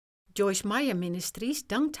Joyce Meyer Ministries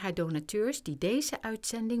dankt haar donateurs die deze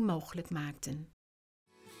uitzending mogelijk maakten.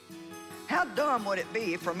 How dumb would it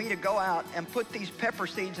be for me to go out and put these pepper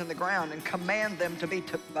seeds in the ground and command them to be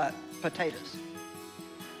potatoes?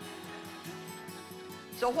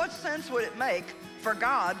 So what sense would it make for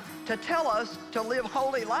God to tell us to live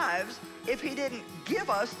holy lives if he didn't give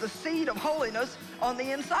us the seed of holiness on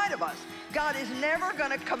the inside of us? God is never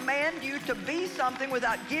going to command you to be something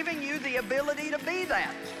without giving you the ability to be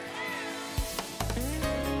that.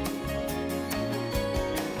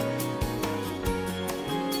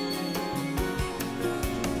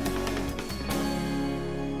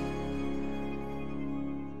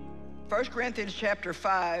 First Corinthians chapter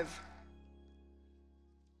 5,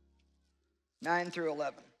 9 through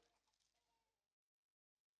 11.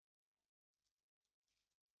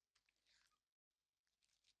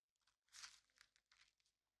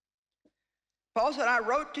 Paul said, I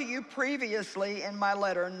wrote to you previously in my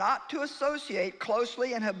letter not to associate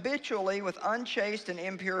closely and habitually with unchaste and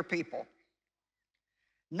impure people.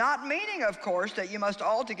 Not meaning, of course, that you must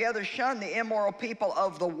altogether shun the immoral people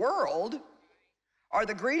of the world, or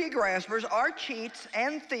the greedy graspers, or cheats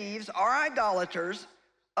and thieves, or idolaters.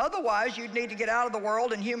 Otherwise, you'd need to get out of the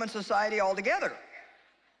world and human society altogether.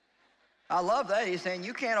 I love that. He's saying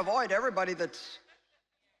you can't avoid everybody that's,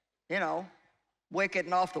 wicked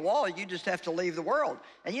and off the wall. You just have to leave the world.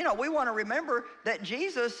 And we want to remember that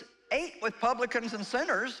Jesus ate with publicans and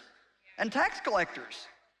sinners and tax collectors.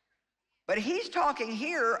 But he's talking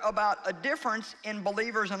here about a difference in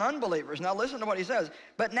believers and unbelievers. Now listen to what he says.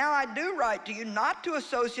 But now I do write to you not to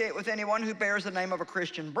associate with anyone who bears the name of a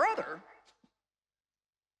Christian brother,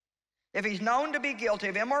 if he's known to be guilty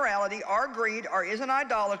of immorality or greed or is an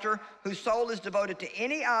idolater whose soul is devoted to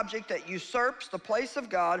any object that usurps the place of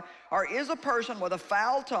God, or is a person with a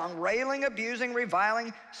foul tongue, railing, abusing,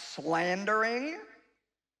 reviling, slandering.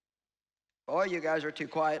 Boy, you guys are too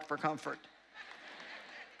quiet for comfort.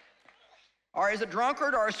 Or is a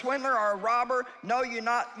drunkard or a swindler or a robber? No, you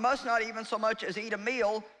must not even so much as eat a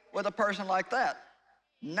meal with a person like that.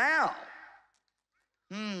 Now,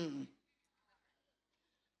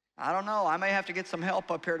 I don't know. I may have to get some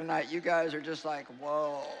help up here tonight. You guys are just like,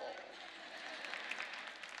 whoa.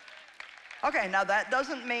 Okay, now that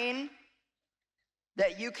doesn't mean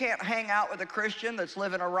that you can't hang out with a Christian that's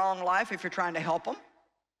living a wrong life if you're trying to help them,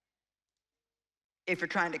 if you're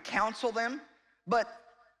trying to counsel them. But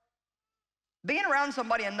being around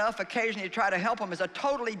somebody enough occasionally to try to help them is a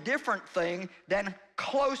totally different thing than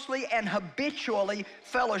closely and habitually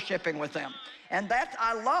fellowshipping with them. And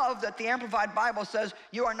I love that the Amplified Bible says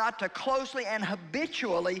you are not to closely and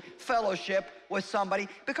habitually fellowship with somebody,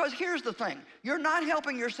 because here's the thing. You're not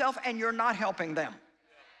helping yourself and you're not helping them.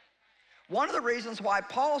 One of the reasons why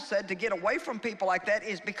Paul said to get away from people like that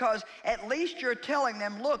is because at least you're telling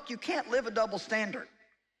them, look, you can't live a double standard.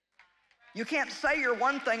 You can't say you're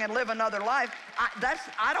one thing and live another life.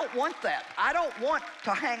 I don't want that. I don't want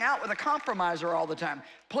to hang out with a compromiser all the time.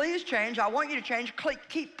 Please change. I want you to change.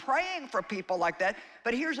 Keep praying for people like that.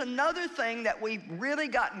 But here's another thing that we've really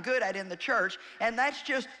gotten good at in the church, and that's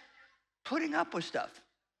just putting up with stuff.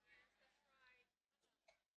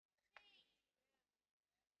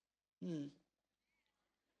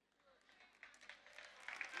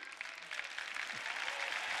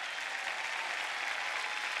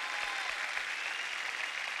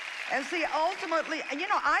 And see, ultimately,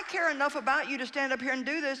 I care enough about you to stand up here and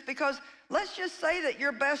do this, because let's just say that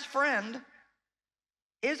your best friend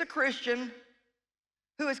is a Christian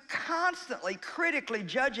who is constantly critically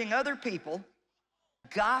judging other people,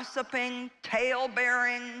 gossiping,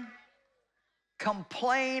 tale-bearing,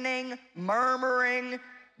 complaining, murmuring,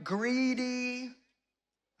 greedy,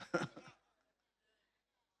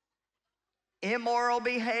 immoral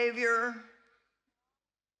behavior.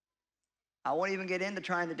 I won't even get into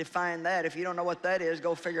trying to define that. If you don't know what that is,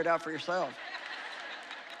 go figure it out for yourself.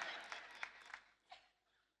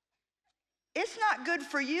 It's not good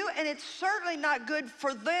for you, and it's certainly not good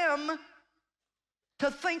for them to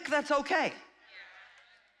think that's okay.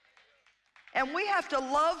 And we have to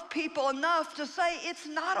love people enough to say it's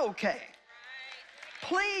not okay.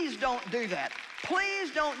 Please don't do that. Please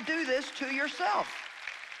don't do this to yourself.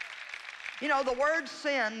 The word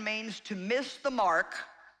sin means to miss the mark,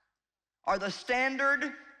 or the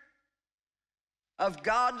standard of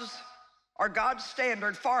God's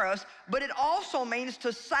standard for us, but it also means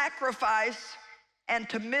to sacrifice and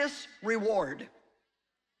to miss reward.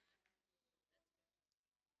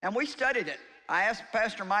 And we studied it. I asked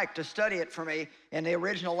Pastor Mike to study it for me in the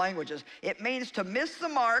original languages. It means to miss the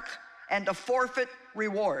mark and to forfeit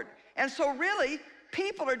reward. And so really,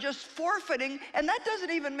 people are just forfeiting, and that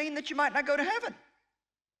doesn't even mean that you might not go to heaven.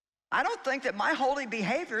 I don't think that my holy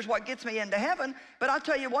behavior is what gets me into heaven, but I'll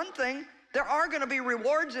tell you one thing, there are going to be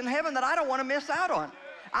rewards in heaven that I don't want to miss out on.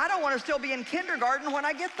 I don't want to still be in kindergarten when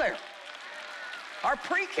I get there. Or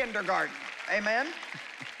pre-kindergarten, amen?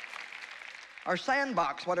 Or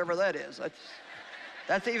sandbox, whatever that is.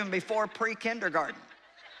 That's even before pre-kindergarten,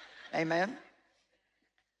 amen?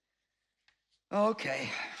 Okay,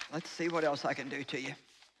 let's see what else I can do to you.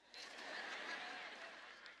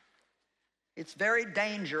 It's very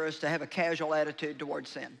dangerous to have a casual attitude towards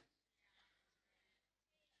sin.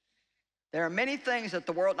 There are many things that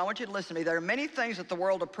the world, and I want you to listen to me, there are many things that the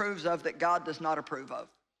world approves of that God does not approve of.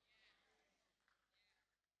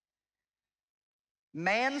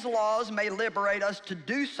 Man's laws may liberate us to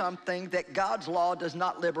do something that God's law does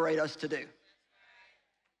not liberate us to do.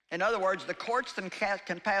 In other words, the courts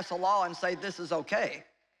can pass a law and say this is okay,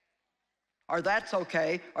 or that's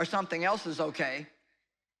okay, or something else is okay.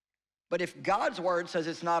 But if God's word says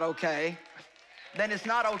it's not okay, then it's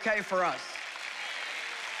not okay for us.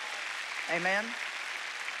 Amen?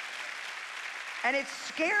 And it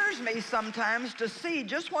scares me sometimes to see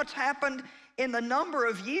just what's happened in the number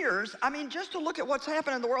of years. I mean, just to look at what's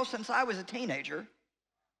happened in the world since I was a teenager,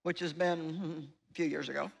 which has been a few years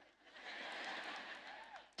ago.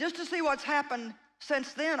 Just to see what's happened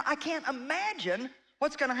since then, I can't imagine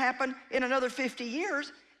what's going to happen in another 50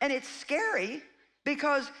 years. And it's scary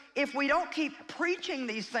because if we don't keep preaching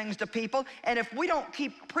these things to people, and if we don't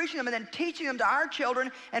keep preaching them and then teaching them to our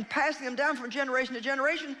children and passing them down from generation to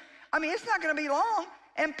generation, I mean, it's not going to be long,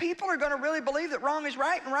 and people are going to really believe that wrong is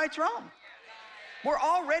right and right's wrong. We're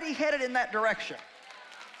already headed in that direction.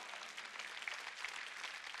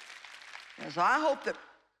 And so I hope that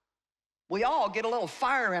we all get a little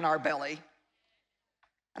fire in our belly.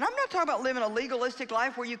 And I'm not talking about living a legalistic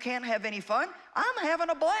life where you can't have any fun. I'm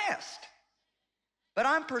having a blast. But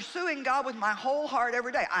I'm pursuing God with my whole heart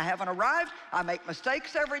every day. I haven't arrived. I make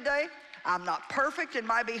mistakes every day. I'm not perfect in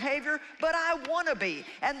my behavior, but I want to be.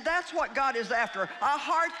 And that's what God is after, a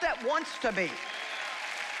heart that wants to be.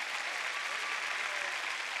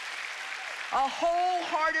 A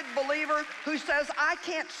wholehearted believer who says, I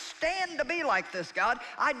can't stand to be like this, God.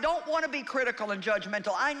 I don't want to be critical and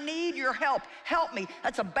judgmental. I need your help. Help me.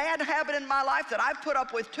 That's a bad habit in my life that I've put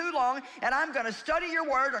up with too long, and I'm going to study your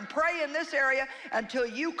word and pray in this area until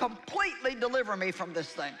you completely deliver me from this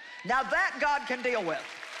thing. Now that God can deal with.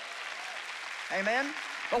 Amen?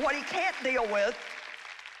 But what he can't deal with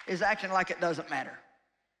is acting like it doesn't matter.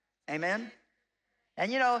 Amen? And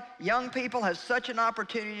you know, young people have such an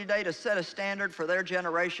opportunity today to set a standard for their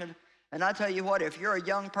generation. And I tell you what, if you're a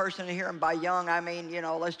young person here, and by young I mean, you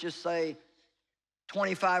know, let's just say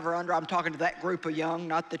 25 or under. I'm talking to that group of young,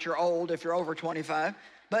 not that you're old if you're over 25.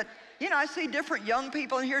 But, you know, I see different young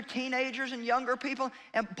people in here, teenagers and younger people,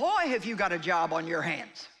 and boy, have you got a job on your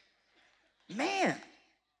hands. Man.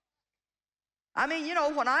 I mean, you know,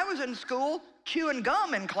 when I was in school, chewing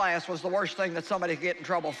gum in class was the worst thing that somebody could get in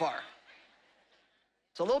trouble for.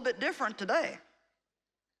 It's a little bit different today.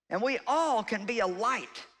 And we all can be a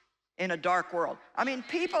light in a dark world. I mean,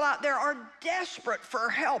 people out there are desperate for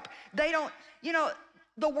help. They don't, you know,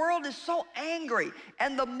 the world is so angry.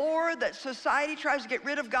 And the more that society tries to get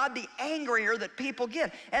rid of God, the angrier that people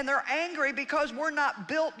get. And they're angry because we're not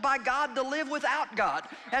built by God to live without God.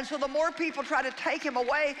 And so the more people try to take him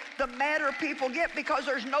away, the madder people get because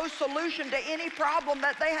there's no solution to any problem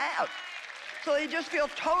that they have. So they just feel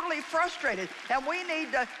totally frustrated. And we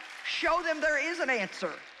need to show them there is an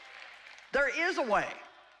answer. There is a way.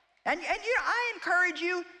 And you know, I encourage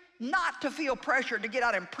you not to feel pressured to get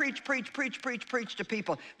out and preach to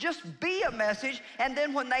people. Just be a message, and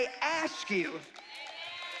then when they ask you,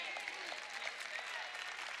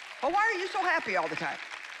 well, why are you so happy all the time?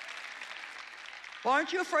 Well,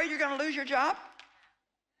 aren't you afraid you're going to lose your job?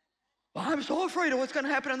 Well, I'm so afraid of what's going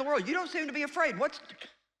to happen in the world. You don't seem to be afraid.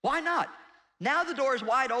 Why not? Now the door is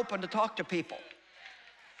wide open to talk to people.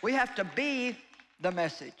 We have to be the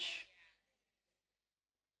message.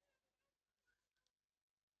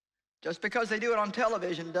 Just because they do it on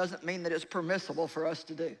television doesn't mean that it's permissible for us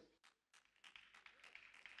to do.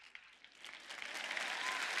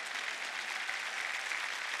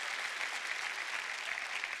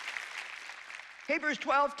 Hebrews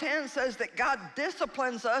 12:10 says that God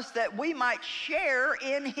disciplines us that we might share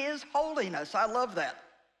in his holiness. I love that.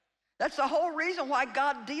 That's the whole reason why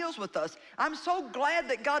God deals with us. I'm so glad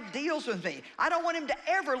that God deals with me. I don't want him to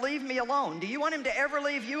ever leave me alone. Do you want him to ever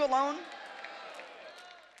leave you alone?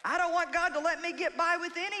 I don't want God to let me get by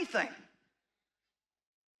with anything.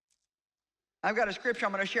 I've got a scripture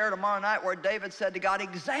I'm going to share tomorrow night where David said to God,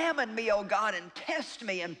 examine me, O God, and test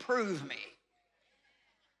me and prove me.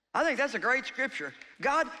 I think that's a great scripture.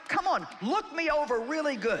 God, come on, look me over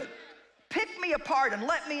really good. Pick me apart and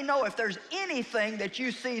let me know if there's anything that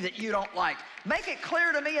you see that you don't like. Make it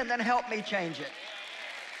clear to me and then help me change it.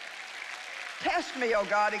 Test me, oh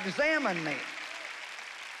God, examine me.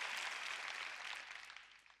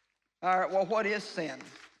 All right, well, what is sin?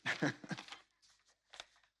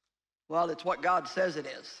 Well, it's what God says it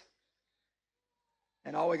is.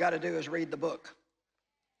 And all we got to do is read the book.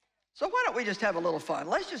 So why don't we just have a little fun?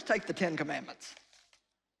 Let's just take the 10 Commandments.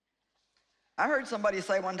 I heard somebody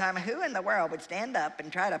say one time, who in the world would stand up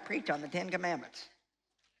and try to preach on the 10 Commandments?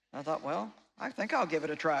 I thought, well, I think I'll give it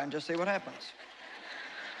a try and just see what happens.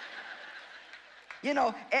 You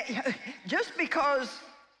know, just because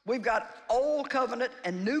we've got Old Covenant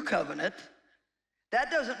and New Covenant,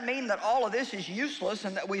 that doesn't mean that all of this is useless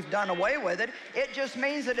and that we've done away with it. It just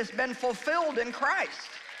means that it's been fulfilled in Christ.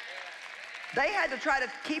 They had to try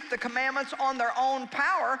to keep the commandments on their own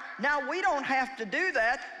power. Now we don't have to do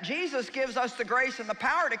that. Jesus gives us the grace and the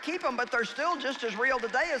power to keep them, but they're still just as real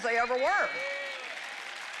today as they ever were.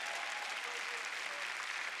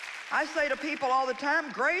 I say to people all the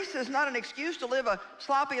time, grace is not an excuse to live a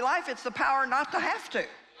sloppy life. It's the power not to have to.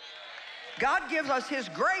 God gives us his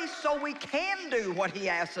grace so we can do what he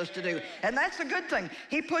asks us to do. And that's a good thing.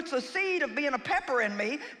 He puts a seed of being a pepper in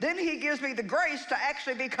me, then he gives me the grace to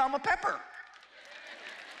actually become a pepper.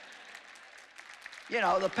 You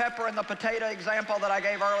know, the pepper and the potato example that I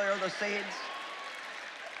gave earlier, the seeds.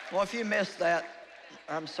 Well, if you missed that,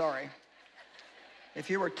 I'm sorry. If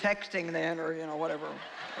you were texting then, or, you know, whatever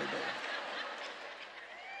we do.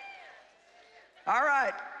 All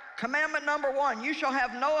right, commandment number 1, you shall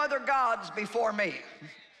have no other gods before me.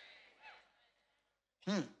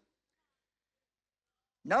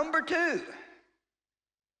 Number 2,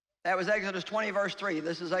 that was Exodus 20, verse 3.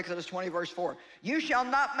 This is Exodus 20, verse 4. You shall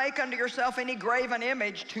not make unto yourself any graven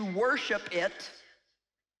image to worship it.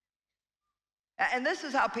 And this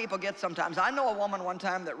is how people get sometimes. I know a woman one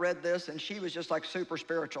time that read this, and she was just like super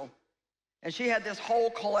spiritual. And she had this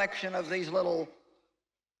whole collection of these little,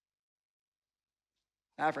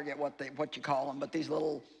 I forget what you call them, but these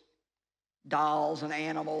little dolls and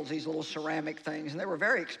animals, these little ceramic things, and they were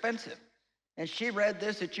very expensive. And she read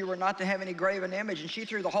this, that you were not to have any graven image, and she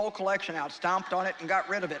threw the whole collection out, stomped on it, and got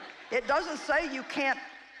rid of it. It doesn't say you can't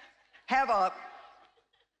have a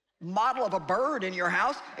model of a bird in your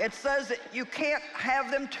house. It says that you can't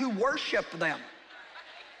have them to worship them.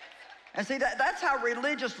 And see, that's how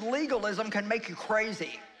religious legalism can make you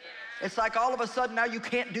crazy. It's like all of a sudden now you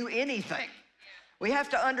can't do anything. We have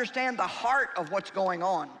to understand the heart of what's going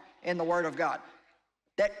on in the Word of God.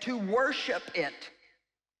 That to worship it.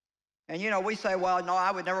 And you know, we say, well, no,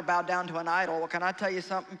 I would never bow down to an idol. Well, can I tell you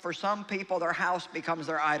something? For some people, their house becomes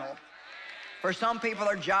their idol. For some people,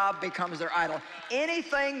 their job becomes their idol.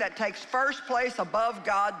 Anything that takes first place above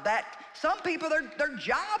God, some people, their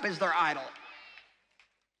job is their idol.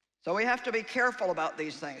 So we have to be careful about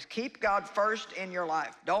these things. Keep God first in your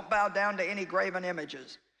life. Don't bow down to any graven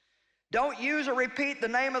images. Don't use or repeat the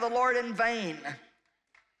name of the Lord in vain.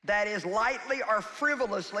 That is, lightly or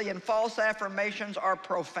frivolously in false affirmations or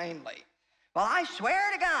profanely. Well, I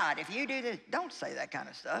swear to God, if you do this, don't say that kind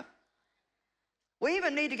of stuff. We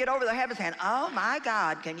even need to get over the habit of saying, oh my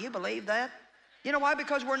God, can you believe that? You know why?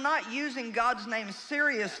 Because we're not using God's name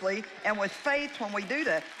seriously and with faith when we do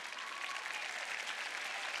that.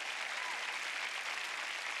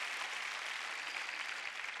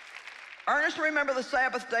 Earnestly remember the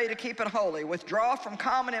Sabbath day to keep it holy. Withdraw from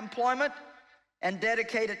common employment and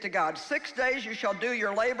dedicate it to God. 6 days you shall do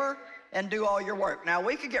your labor and do all your work. Now,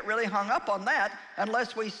 we could get really hung up on that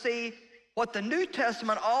unless we see what the New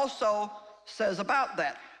Testament also says about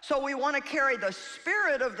that. So we want to carry the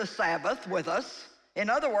spirit of the Sabbath with us. In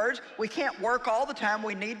other words, we can't work all the time.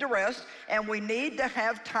 We need to rest, and we need to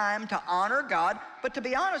have time to honor God. But to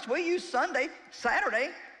be honest, we use Sunday, Saturday.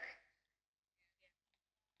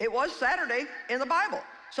 It was Saturday in the Bible.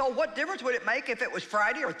 So what difference would it make if it was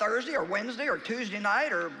Friday or Thursday or Wednesday or Tuesday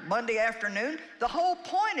night or Monday afternoon? The whole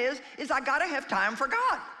point is I got to have time for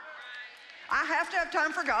God. I have to have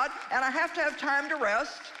time for God, and I have to have time to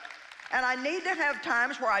rest, and I need to have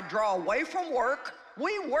times where I draw away from work.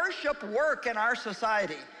 We worship work in our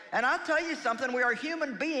society, and I'll tell you something, we are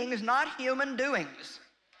human beings, not human doings.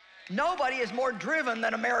 Nobody is more driven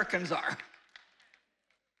than Americans are.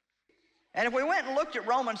 And if we went and looked at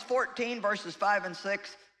Romans 14, verses 5 and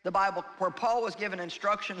 6, the Bible, where Paul was giving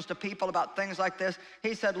instructions to people about things like this,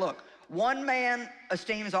 he said, look, one man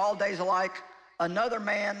esteems all days alike. Another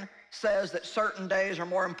man says that certain days are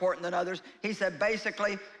more important than others. He said,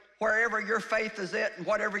 basically, wherever your faith is at and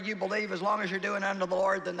whatever you believe, as long as you're doing unto the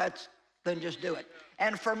Lord, then that's then just do it.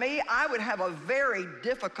 And for me, I would have a very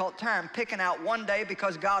difficult time picking out one day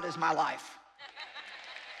because God is my life.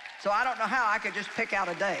 So I don't know how I could just pick out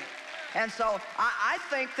a day. And so I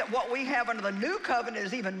think that what we have under the new covenant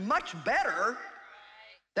is even much better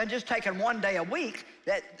than just taking one day a week.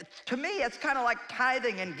 That, to me, it's kind of like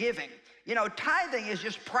tithing and giving. You know, tithing is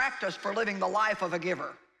just practice for living the life of a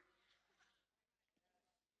giver.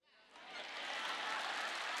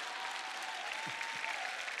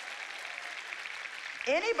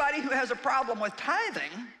 Anybody who has a problem with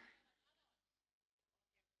tithing,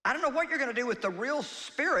 I don't know what you're going to do with the real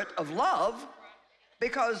spirit of love,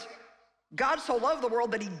 because God so loved the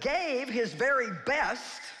world that he gave his very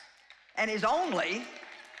best and his only.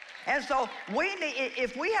 And so we need,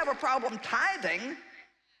 if we have a problem tithing,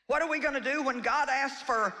 what are we going to do when God asks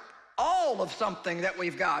for all of something that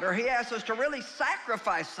we've got, or he asks us to really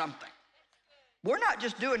sacrifice something? We're not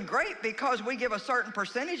just doing great because we give a certain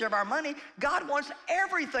percentage of our money. God wants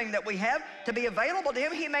everything that we have to be available to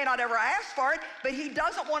him. He may not ever ask for it, but he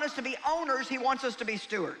doesn't want us to be owners. He wants us to be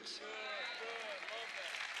stewards.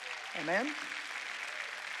 Amen?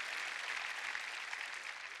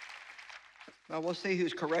 Well, we'll see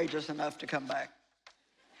who's courageous enough to come back.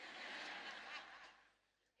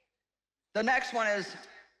 The next one is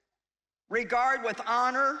regard with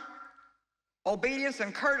honor, obedience,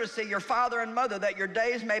 and courtesy your father and mother, that your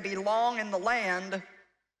days may be long in the land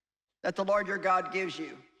that the Lord your God gives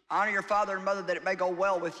you. Honor your father and mother that it may go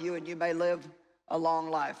well with you and you may live a long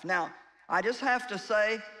life. Now, I just have to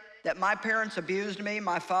say that my parents abused me.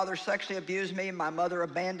 My father sexually abused me. My mother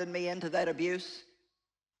abandoned me into that abuse.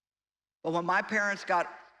 But when my parents got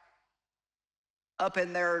up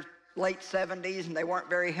in their late 70s and they weren't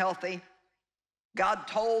very healthy, God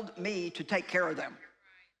told me to take care of them.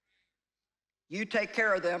 You take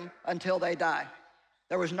care of them until they die.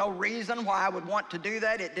 There was no reason why I would want to do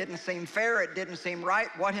that. It didn't seem fair. It didn't seem right.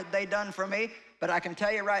 What had they done for me? But I can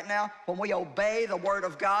tell you right now, when we obey the word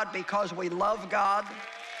of God because we love God,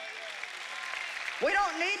 we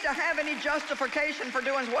don't need to have any justification for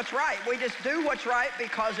doing what's right. We just do what's right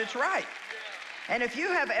because it's right. And if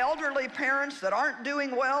you have elderly parents that aren't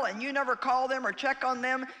doing well and you never call them or check on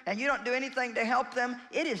them and you don't do anything to help them,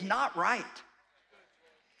 it is not right.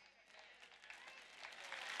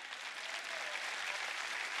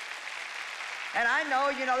 And I know,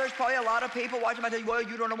 you know, there's probably a lot of people watching my thing, well,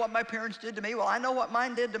 you don't know what my parents did to me. Well, I know what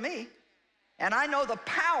mine did to me. And I know the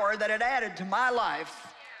power that it added to my life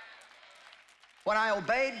when I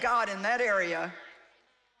obeyed God in that area.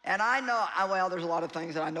 And I know, well, there's a lot of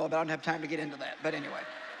things that I know about. I don't have time to get into that. But anyway.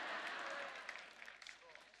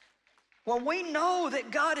 When we know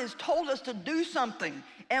that God has told us to do something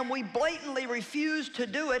and we blatantly refuse to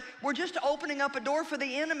do it, we're just opening up a door for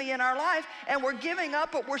the enemy in our life, and we're giving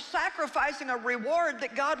up, but we're sacrificing a reward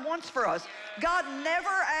that God wants for us. God never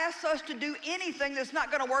asks us to do anything that's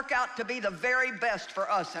not going to work out to be the very best for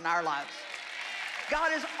us in our lives.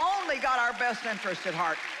 God has only got our best interest at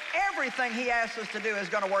heart. Everything he asks us to do is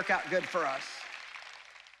going to work out good for us.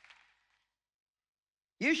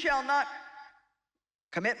 You shall not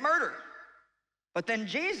commit murder. But then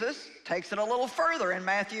Jesus takes it a little further in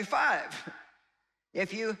Matthew 5.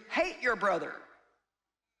 If you hate your brother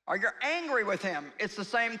or you're angry with him, it's the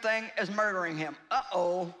same thing as murdering him.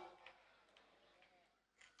 Uh-oh.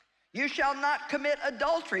 You shall not commit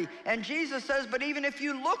adultery. And Jesus says, but even if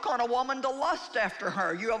you look on a woman to lust after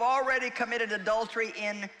her, you have already committed adultery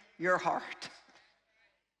in your heart.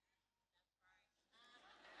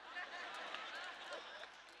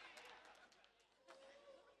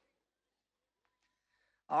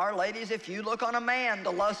 Or ladies, if you look on a man to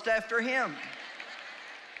lust after him.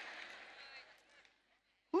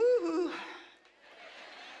 Woo-hoo.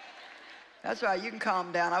 That's right, you can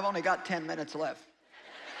calm down. I've only got 10 minutes left.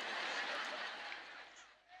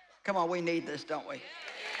 Come on, we need this, don't we?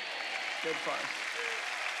 Good for us.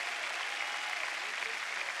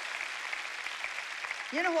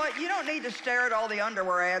 You know what? You don't need to stare at all the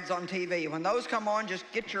underwear ads on TV. When those come on, just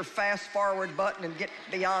get your fast forward button and get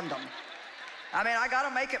beyond them. I mean, I got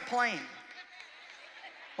to make it plain.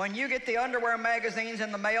 When you get the underwear magazines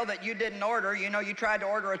in the mail that you didn't order, you know, you tried to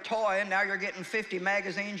order a toy and now you're getting 50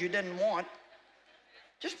 magazines you didn't want.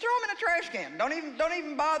 Just throw them in a trash can. Don't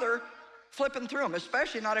even bother flipping through them,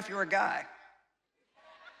 especially not if you're a guy.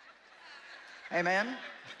 Amen?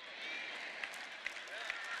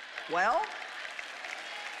 Well,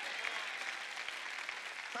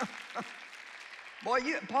 boy,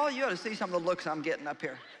 Paul, you ought to see some of the looks I'm getting up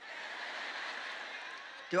here.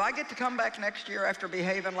 Do I get to come back next year after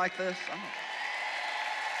behaving like this?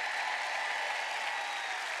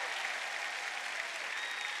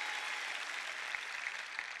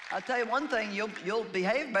 Oh. I'll tell you one thing, you'll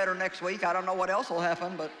behave better next week. I don't know what else will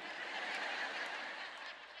happen, but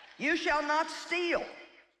you shall not steal.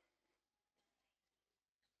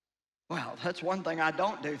 Well, that's one thing I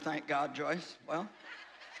don't do, thank God, Joyce. Well,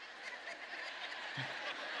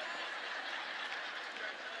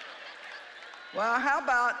 how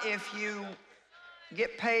about if you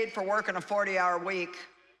get paid for working a 40-hour week,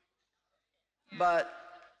 but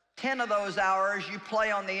 10 of those hours you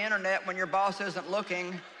play on the internet when your boss isn't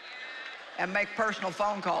looking and make personal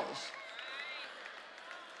phone calls?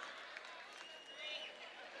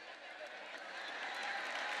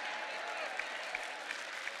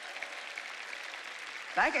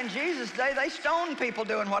 Back in Jesus' day, they stoned people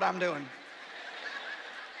doing what I'm doing.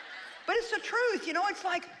 But it's the truth, you know, it's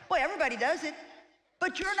like, well, everybody does it,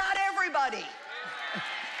 but you're not everybody.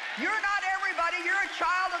 You're not everybody. You're a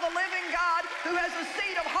child of the living God who has a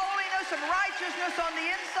seed of holiness and righteousness on the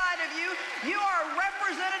inside of you. You are a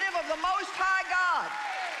representative of the Most High God.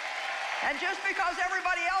 And just because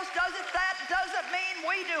everybody else does it, that doesn't mean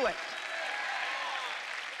we do it.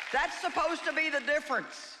 That's supposed to be the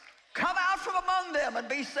difference. Come out from among them and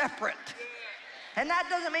be separate. And that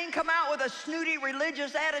doesn't mean come out with a snooty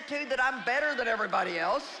religious attitude that I'm better than everybody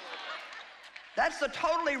else. That's the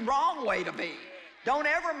totally wrong way to be. Don't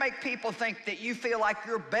ever make people think that you feel like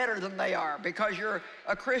you're better than they are because you're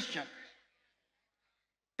a Christian.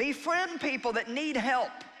 Befriend people that need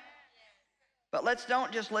help. But let's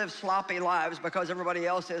don't just live sloppy lives because everybody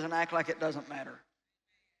else is and act like it doesn't matter.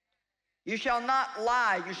 You shall not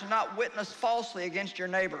lie. You shall not witness falsely against your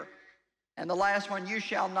neighbor. And the last one, you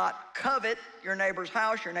shall not covet your neighbor's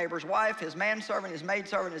house, your neighbor's wife, his manservant, his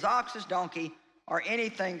maidservant, his ox, his donkey, or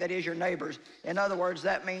anything that is your neighbor's. In other words,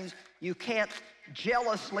 that means you can't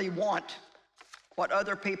jealously want what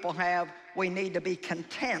other people have. We need to be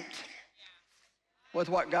content with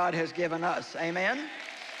what God has given us. Amen?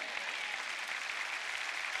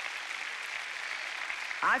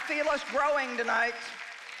 I feel us growing tonight.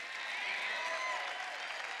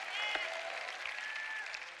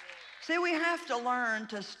 See, we have to learn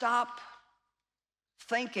to stop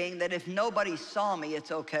thinking that if nobody saw me,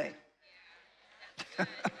 it's okay.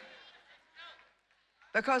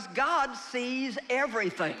 Because God sees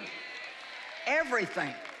everything.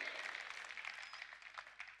 Everything.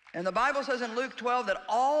 And the Bible says in Luke 12 that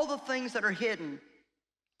all the things that are hidden,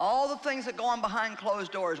 all the things that go on behind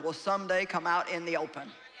closed doors will someday come out in the open.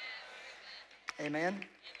 Amen?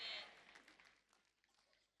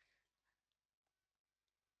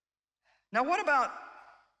 Now, what about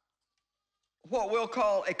what we'll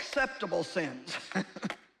call acceptable sins?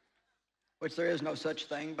 Which there is no such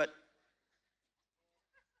thing, but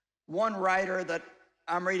one writer that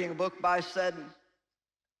I'm reading a book by said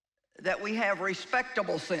that we have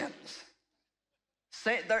respectable sins.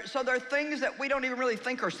 So there are things that we don't even really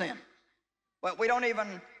think are sin. But we don't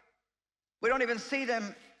even see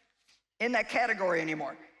them in that category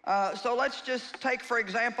anymore. So let's just take, for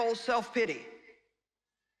example, self-pity.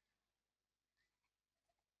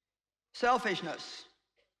 Selfishness,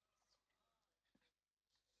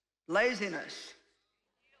 laziness,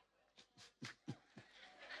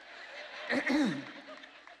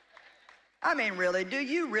 I mean, really, do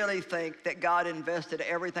you really think that God invested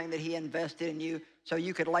everything that He invested in you so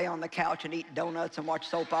you could lay on the couch and eat donuts and watch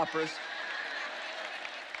soap operas?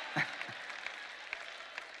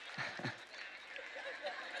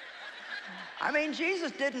 I mean,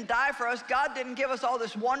 Jesus didn't die for us. God didn't give us all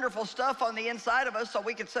this wonderful stuff on the inside of us so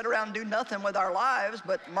we could sit around and do nothing with our lives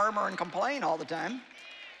but murmur and complain all the time.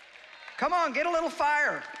 Come on, get a little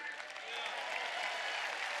fire.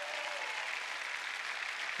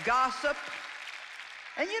 Gossip.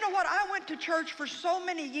 And you know what? I went to church for so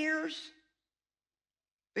many years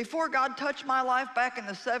before God touched my life back in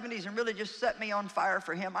the 70s and really just set me on fire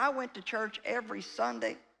for Him. I went to church every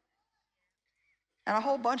Sunday. And a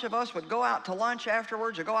whole bunch of us would go out to lunch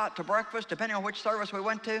afterwards or go out to breakfast, depending on which service we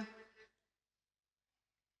went to.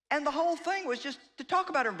 And the whole thing was just to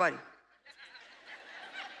talk about everybody.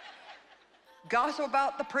 Gossip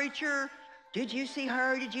about the preacher. Did you see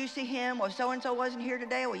her? Did you see him? Well, so-and-so wasn't here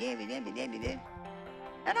today. Well, yeah.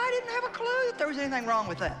 And I didn't have a clue that there was anything wrong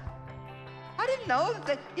with that. I didn't know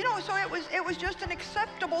that, you know, so it was just an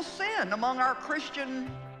acceptable sin among our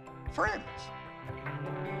Christian friends.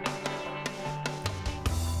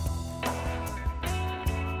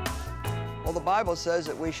 Well, the Bible says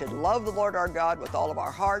that we should love the Lord our God with all of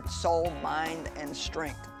our heart, soul, mind, and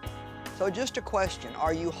strength. So just a question,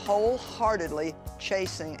 are you wholeheartedly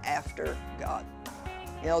chasing after God?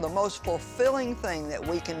 You know, the most fulfilling thing that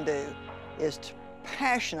we can do is to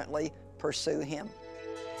passionately pursue Him.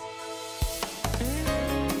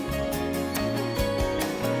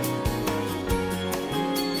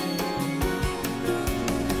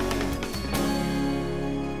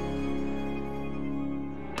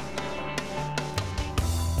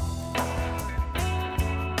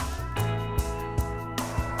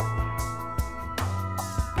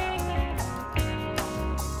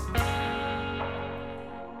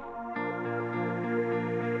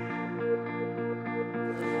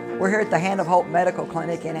 We're here at the Hand of Hope Medical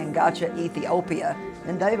Clinic in Angacha, Ethiopia.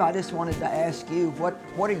 And Dave, I just wanted to ask you,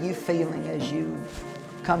 what are you feeling as you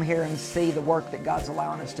come here and see the work that God's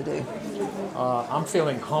allowing us to do? I'm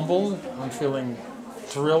feeling humbled. I'm feeling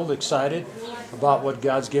thrilled, excited about what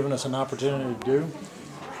God's given us an opportunity to do.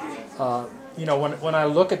 You know, when I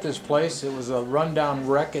look at this place, it was a rundown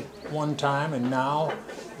wreck at one time, and now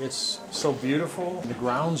it's so beautiful. The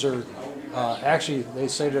grounds are actually, they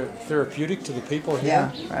say they're therapeutic to the people here.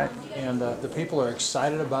 Yeah, right. And the people are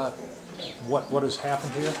excited about what has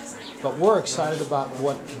happened here. But we're excited about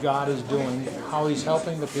what God is doing, how He's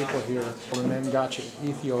helping the people here. In Angacha,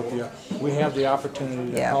 Ethiopia, we have the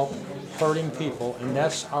opportunity to help hurting people, and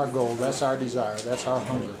that's our goal, that's our desire, that's our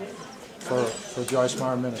hunger for Joyce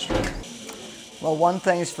Meyer Ministries. Well, one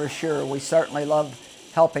thing's for sure, we certainly love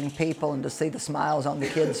helping people, and to see the smiles on the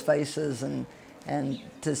kids' faces and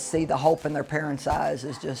to see the hope in their parents' eyes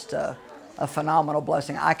is just a phenomenal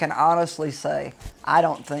blessing. I can honestly say, I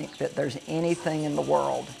don't think that there's anything in the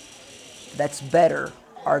world that's better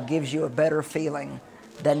or gives you a better feeling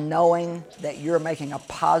than knowing that you're making a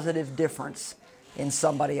positive difference in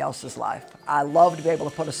somebody else's life. I love to be able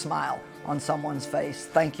to put a smile on someone's face.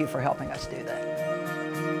 Thank you for helping us do that.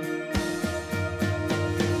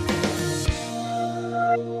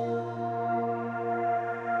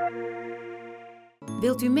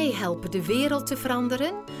 Wilt u meehelpen de wereld te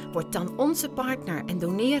veranderen? Word dan onze partner en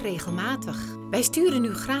doneer regelmatig. Wij sturen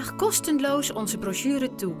u graag kostenloos onze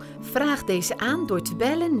brochure toe. Vraag deze aan door te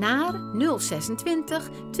bellen naar 026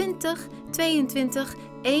 20 22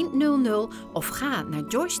 100 of ga naar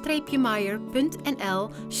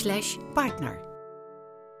joyce-meyer.nl/partner.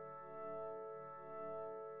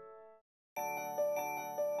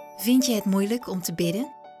 Vind je het moeilijk om te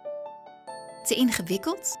bidden? Te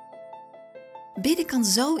ingewikkeld? Bidden kan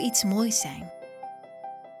zoiets moois zijn.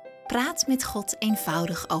 Praat met God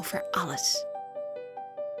eenvoudig over alles.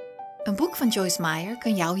 Een boek van Joyce Meyer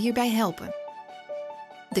kan jou hierbij helpen.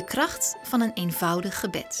 De kracht van een eenvoudig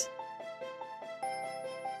gebed.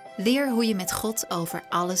 Leer hoe je met God over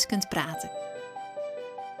alles kunt praten.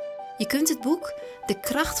 Je kunt het boek De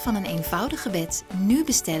kracht van een eenvoudig gebed nu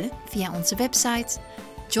bestellen via onze website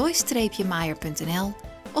joyce-meyer.nl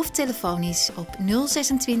of telefonisch op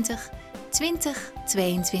 026 20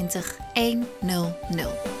 22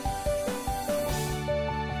 100.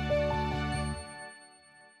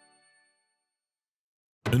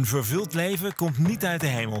 Een vervuld leven komt niet uit de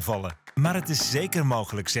hemel vallen. Maar het is zeker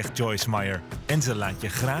mogelijk, zegt Joyce Meyer. En ze laat je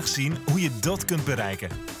graag zien hoe je dat kunt bereiken.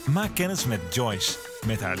 Maak kennis met Joyce.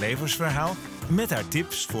 Met haar levensverhaal, met haar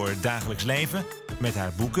tips voor het dagelijks leven, met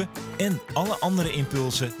haar boeken en alle andere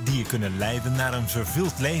impulsen die je kunnen leiden naar een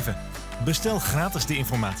vervuld leven. Bestel gratis de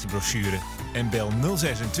informatiebrochure en bel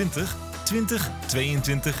 026 20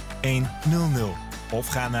 22 100. Of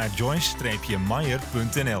ga naar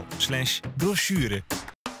joyce-meyer.nl/brochure.